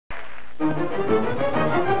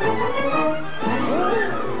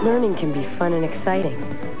Learning can be fun and exciting,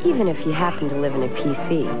 even if you happen to live in a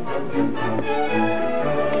PC.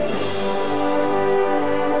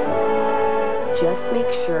 Just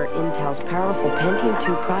make sure Intel's powerful Pentium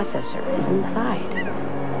 2 processor is inside.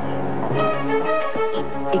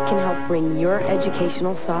 It can help bring your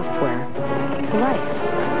educational software to life.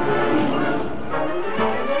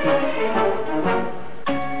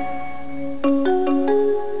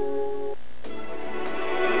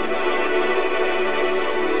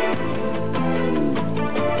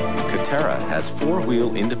 Catera has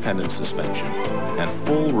four-wheel independent suspension and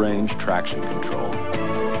full-range traction control.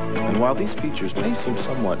 And while these features may seem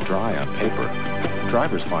somewhat dry on paper,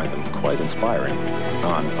 drivers find them quite inspiring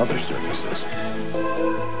on other surfaces.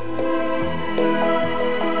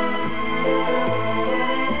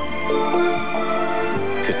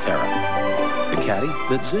 Catera, the caddy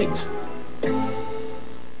that zigs.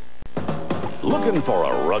 Looking for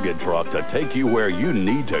a rugged truck to take you where you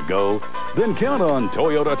need to go? Then count on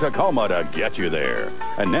Toyota Tacoma to get you there.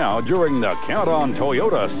 And now, during the Count on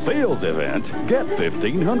Toyota sales event, get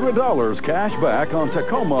 $1,500 cash back on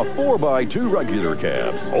Tacoma 4x2 regular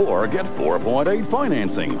cabs. Or get 4.8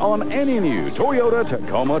 financing on any new Toyota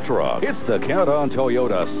Tacoma truck. It's the Count on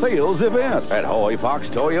Toyota sales event at Hoy Fox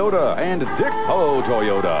Toyota and Dick Ho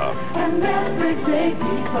Toyota. And every day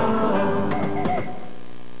people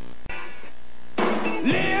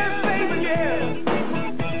live, baby, yeah.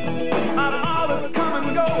 I'm always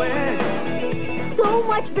coming, going. So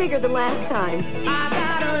much bigger than last time. I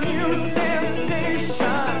got a new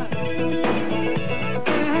sensation.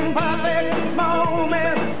 Perfect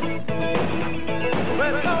moment.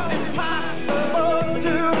 But nothing's possible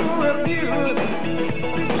to refuse.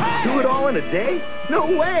 Do it all in a day? No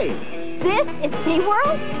way! This is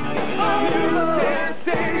SeaWorld? New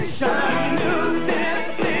sensation, new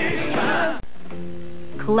sensation.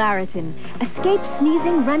 Claritin. Escape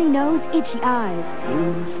sneezing, runny nose, itchy eyes.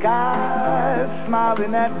 Blue sky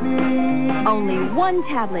smiling at me. Only one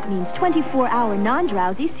tablet means 24-hour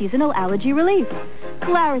non-drowsy seasonal allergy relief.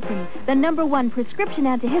 Claritin, the #1 prescription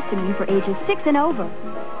antihistamine for ages 6 and over.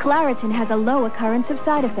 Claritin has a low occurrence of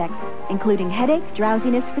side effects, including headache,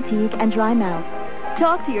 drowsiness, fatigue, and dry mouth.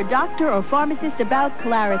 Talk to your doctor or pharmacist about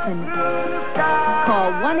Claritin.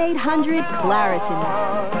 Call 1-800-CLARITIN.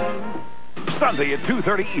 Sunday at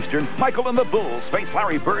 2:30 Eastern, Michael and the Bulls face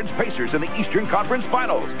Larry Bird's Pacers in the Eastern Conference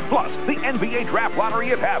Finals. Plus, the NBA Draft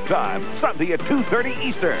Lottery at halftime. Sunday at 2:30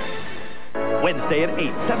 Eastern. Wednesday at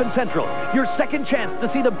 8, 7 Central. Your second chance to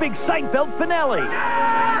see the big Seinfeld finale.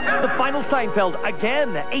 The final Seinfeld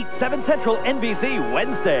again, 8, 7 Central, NBC,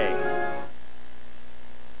 Wednesday.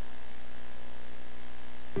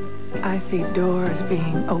 I see doors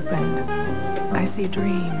being opened. I see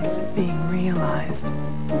dreams being realized.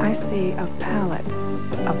 I see a palette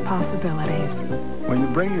of possibilities. When you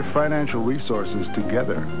bring your financial resources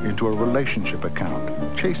together into a relationship account,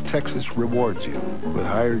 Chase Texas rewards you with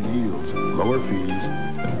higher yields, lower fees,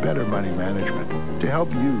 and better money management to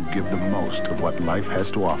help you give the most of what life has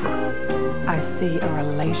to offer. I see a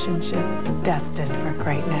relationship destined for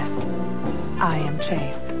greatness. I am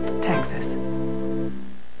Chase Texas.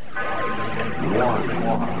 1,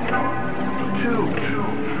 2, 3,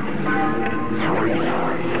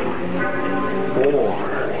 4,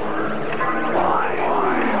 5,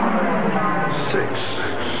 6,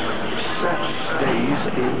 7 days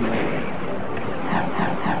in May.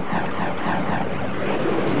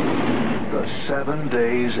 The 7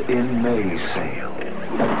 days in May sale.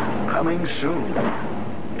 Coming soon.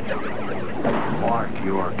 Mark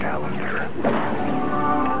your calendar.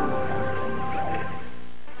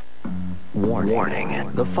 Warning,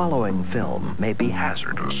 the following film may be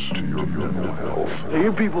hazardous To your mental health. Are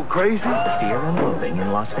you people crazy? Fear and Loathing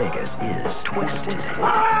in Las Vegas is twisted.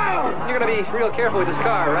 You're gonna be real careful with this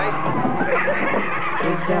car, right?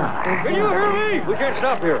 Can you hear me? We can't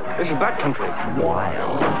stop here. This is backcountry.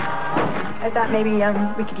 Wild. I thought maybe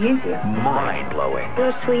we could use you. Mind-blowing.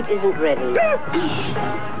 Your suite isn't ready.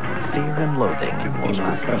 Fear and Loathing in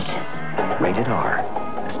Las Vegas. Rated R.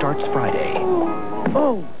 Starts Friday.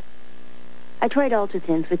 Oh. I tried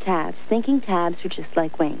Ultratins with tabs, thinking tabs were just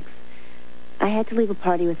like wings. I had to leave a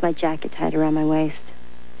party with my jacket tied around my waist.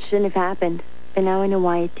 Shouldn't have happened, but now I know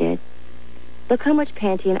why it did. Look how much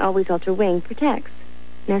Pantene Always Ultra Wing protects.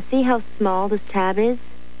 Now see how small this tab is?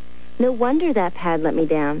 No wonder that pad let me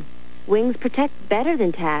down. Wings protect better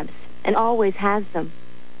than tabs, and always has them.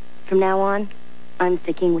 From now on, I'm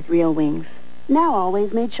sticking with real wings. Now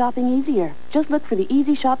Always made shopping easier. Just look for the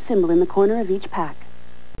Easy Shop symbol in the corner of each pack.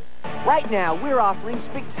 Right now, we're offering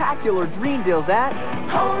spectacular dream deals at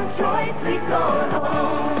Home Choice, we go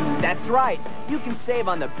home. That's That's right. You can save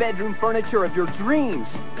on the bedroom furniture of your dreams.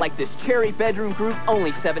 Like this cherry bedroom group,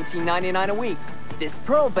 only $17.99 a week. This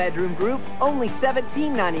pearl bedroom group, only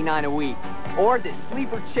 $17.99 a week. Or this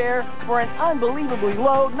sleeper chair for an unbelievably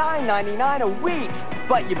low $9.99 a week.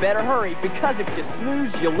 But you better hurry, because if you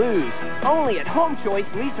snooze, you lose. Only at Home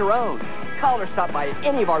Choice Lease or Own. Call or stop by at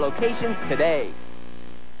any of our locations today.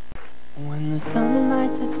 When the sun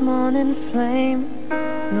lights its morning flame,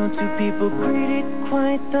 no two people greet it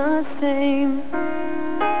quite the same.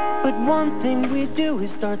 But one thing we do is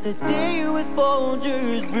start the day with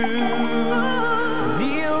Folgers brew.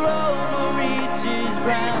 The aroma reaches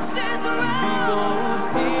round.